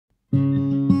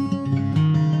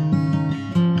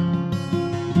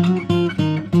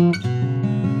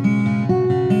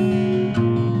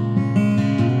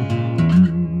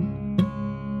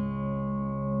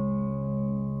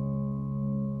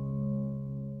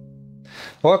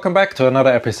Welcome back to another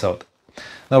episode.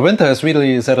 Now winter has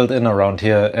really settled in around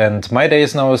here, and my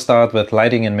days now start with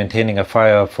lighting and maintaining a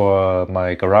fire for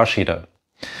my garage heater.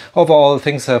 Overall,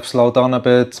 things have slowed down a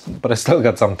bit, but I still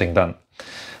got something done.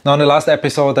 Now in the last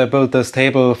episode I built this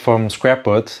table from scrap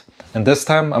wood, and this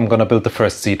time I'm gonna build the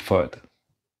first seat for it.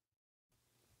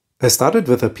 I started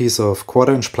with a piece of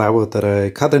 1/4" plywood that I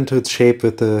cut into its shape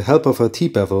with the help of a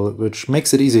T-bevel, which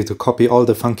makes it easy to copy all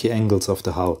the funky angles of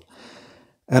the hull,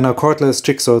 and a cordless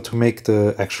jigsaw to make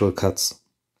the actual cuts.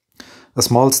 A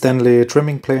small Stanley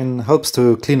trimming plane helps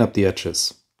to clean up the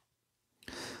edges.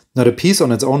 Now the piece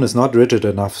on its own is not rigid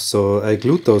enough, so I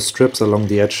glued those strips along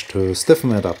the edge to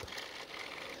stiffen it up.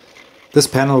 This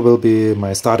panel will be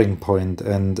my starting point,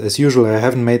 and as usual I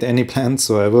haven't made any plans,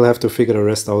 so I will have to figure the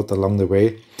rest out along the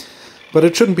way. But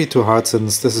it shouldn't be too hard,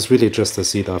 since this is really just a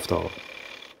seat after all.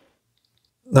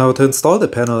 Now to install the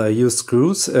panel I used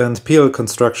screws and PL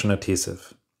construction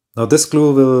adhesive. Now this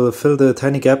glue will fill the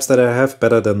tiny gaps that I have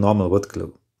better than normal wood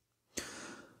glue.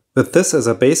 With this as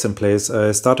a base in place,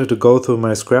 I started to go through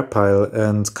my scrap pile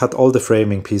and cut all the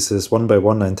framing pieces one by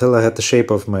one until I had the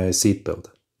shape of my seat built.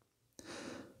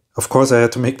 Of course I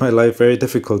had to make my life very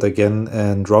difficult again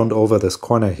and round over this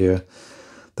corner here.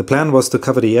 The plan was to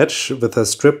cover the edge with a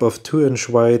strip of 2"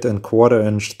 wide and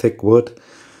 1/4" thick wood,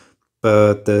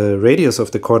 but the radius of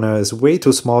the corner is way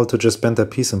too small to just bend a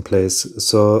piece in place,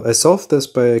 so I solved this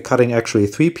by cutting actually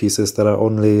 3 pieces that are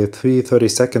only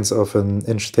 3/32 of an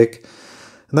inch thick,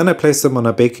 and then I placed them on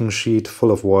a baking sheet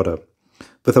full of water,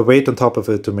 with a weight on top of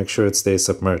it to make sure it stays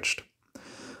submerged.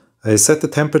 I set the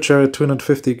temperature at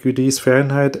 250 degrees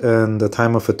Fahrenheit and a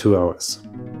timer for 2 hours.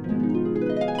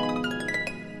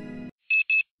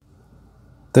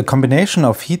 The combination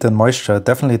of heat and moisture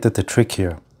definitely did the trick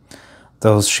here.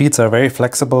 Those sheets are very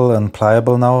flexible and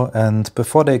pliable now, and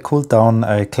before they cooled down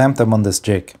I clamped them on this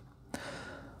jig.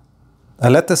 I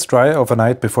let this dry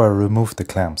overnight before I removed the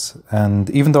clamps, and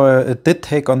even though it did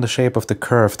take on the shape of the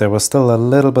curve, there was still a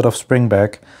little bit of spring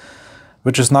back,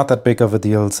 which is not that big of a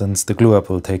deal since the glue up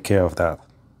will take care of that.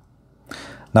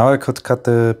 Now I could cut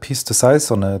the piece to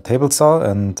size on a table saw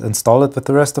and install it with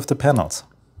the rest of the panels.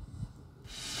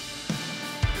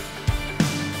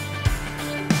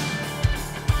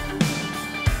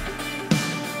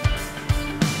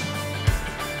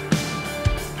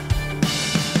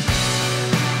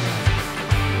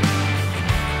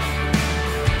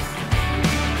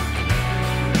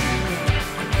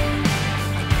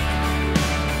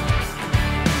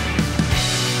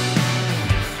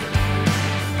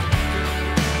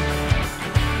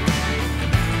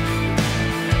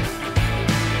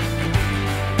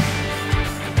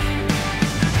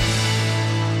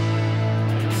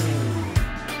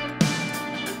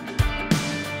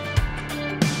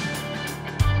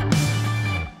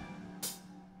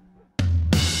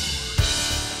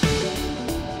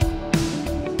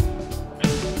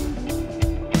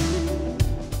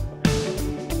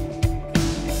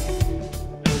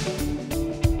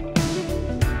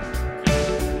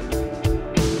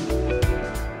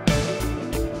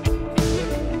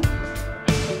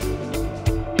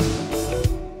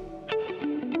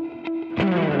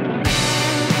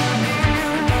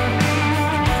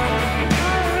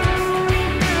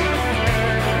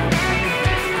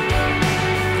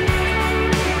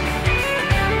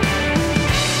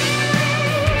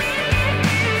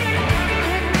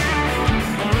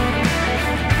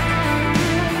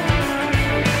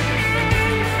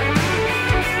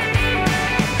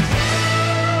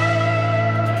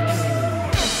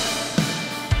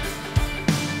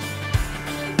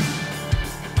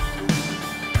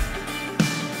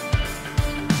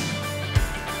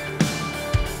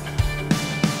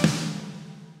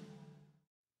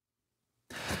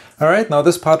 Alright, now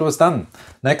this part was done.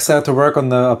 Next I had to work on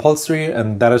the upholstery,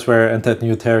 and that is where I entered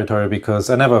new territory because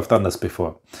I never have done this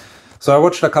before. So I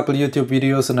watched a couple YouTube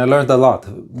videos and I learned a lot.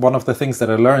 One of the things that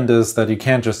I learned is that you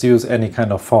can't just use any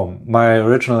kind of foam. My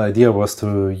original idea was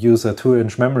to use a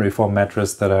 2" memory foam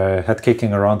mattress that I had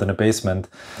kicking around in the basement.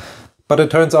 But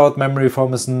it turns out memory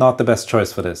foam is not the best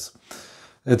choice for this.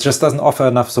 It just doesn't offer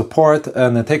enough support,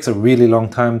 and it takes a really long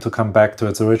time to come back to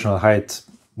its original height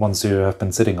once you have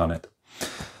been sitting on it.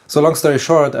 So long story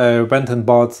short, I went and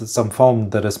bought some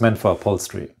foam that is meant for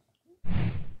upholstery.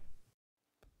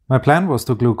 My plan was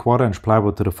to glue 1/4"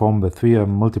 plywood to the foam with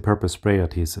 3M multipurpose spray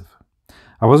adhesive.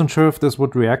 I wasn't sure if this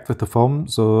would react with the foam,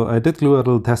 so I did glue a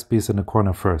little test piece in the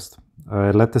corner first.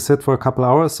 I let this sit for a couple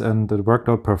hours and it worked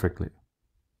out perfectly.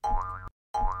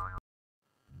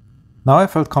 Now I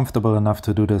felt comfortable enough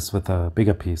to do this with a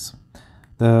bigger piece.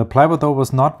 The plywood though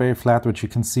was not very flat, which you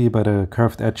can see by the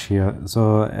curved edge here,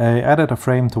 so I added a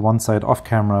frame to one side off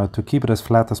camera to keep it as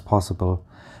flat as possible.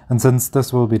 And since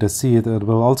this will be the seat, it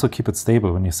will also keep it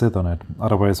stable when you sit on it.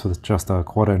 Otherwise, with just a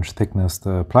 1/4 inch thickness,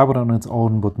 the plywood on its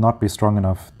own would not be strong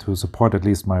enough to support at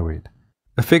least my weight.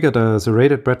 I figured a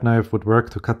serrated bread knife would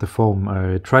work to cut the foam.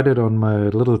 I tried it on my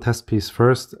little test piece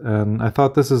first, and I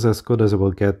thought this is as good as it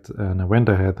will get, and I went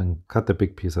ahead and cut the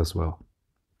big piece as well.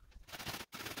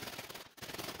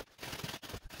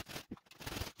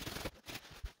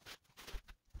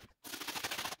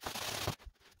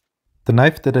 The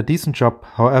knife did a decent job,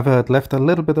 however it left a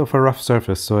little bit of a rough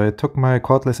surface, so I took my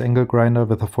cordless angle grinder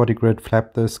with a 40 grit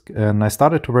flap disc and I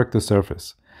started to work the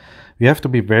surface. You have to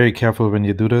be very careful when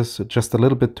you do this, just a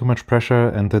little bit too much pressure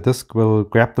and the disc will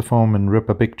grab the foam and rip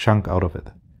a big chunk out of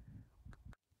it.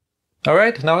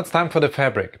 Alright, now it's time for the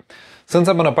fabric. Since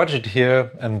I'm on a budget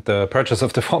here and the purchase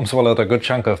of the foam swallowed a good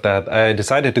chunk of that, I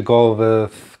decided to go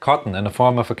with cotton in the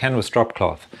form of a canvas drop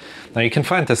cloth. Now you can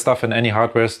find this stuff in any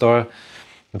hardware store.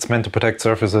 It's meant to protect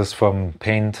surfaces from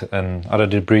paint and other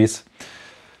debris.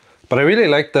 But I really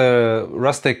like the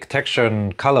rustic texture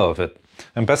and color of it.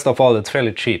 And best of all, it's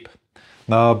fairly cheap.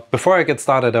 Now, before I get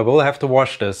started, I will have to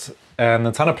wash this. And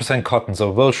it's 100% cotton, so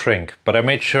it will shrink. But I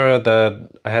made sure that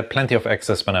I had plenty of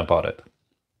excess when I bought it.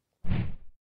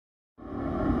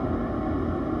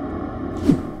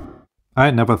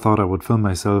 I never thought I would film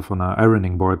myself on an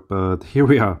ironing board, but here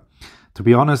we are. To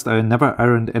be honest, I never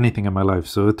ironed anything in my life,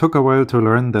 so it took a while to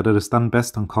learn that it is done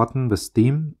best on cotton with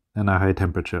steam and a high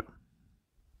temperature.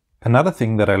 Another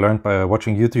thing that I learned by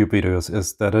watching YouTube videos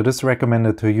is that it is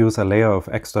recommended to use a layer of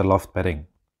extra loft bedding.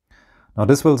 Now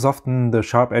this will soften the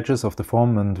sharp edges of the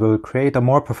foam and will create a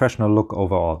more professional look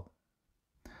overall.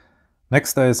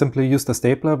 Next, I simply used a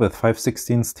stapler with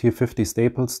 5/16 T50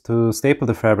 staples to staple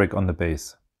the fabric on the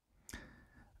base.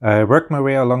 I worked my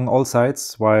way along all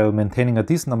sides while maintaining a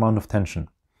decent amount of tension.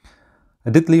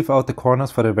 I did leave out the corners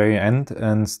for the very end,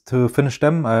 and to finish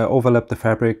them I overlapped the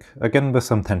fabric, again with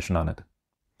some tension on it.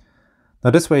 Now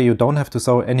this way you don't have to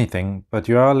sew anything, but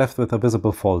you are left with a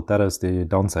visible fold. That is the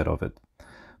downside of it.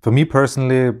 For me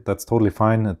personally, that's totally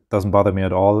fine, it doesn't bother me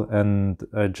at all, and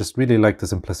I just really like the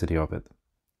simplicity of it.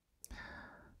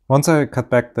 Once I cut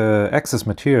back the excess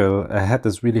material, I had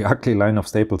this really ugly line of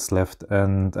staples left,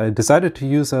 and I decided to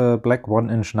use a black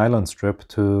 1-inch nylon strip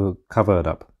to cover it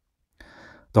up.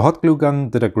 The hot glue gun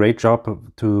did a great job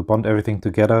to bond everything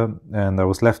together, and I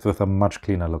was left with a much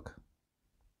cleaner look.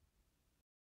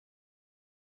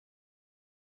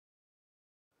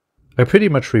 I pretty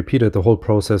much repeated the whole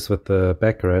process with the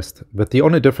backrest, with the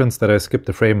only difference that I skipped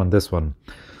the frame on this one.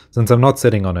 Since I'm not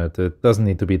sitting on it, it doesn't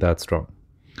need to be that strong.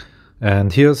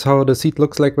 And here's how the seat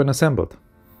looks like when assembled.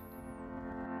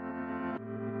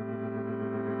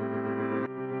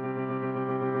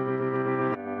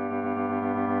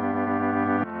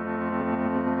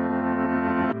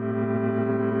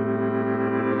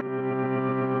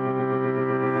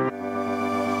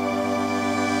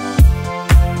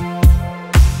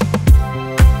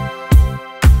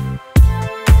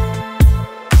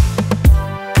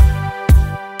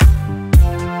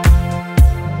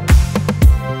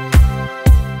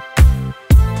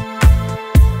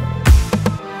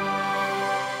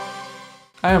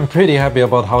 I am pretty happy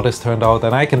about how this turned out,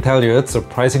 and I can tell you it's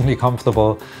surprisingly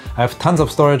comfortable. I have tons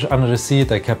of storage under the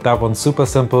seat. I kept that one super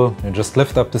simple. You just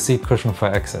lift up the seat cushion for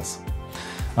access.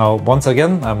 Now, once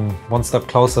again, I'm one step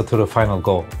closer to the final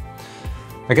goal.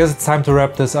 I guess it's time to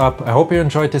wrap this up. I hope you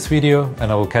enjoyed this video,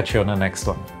 and I will catch you on the next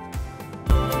one.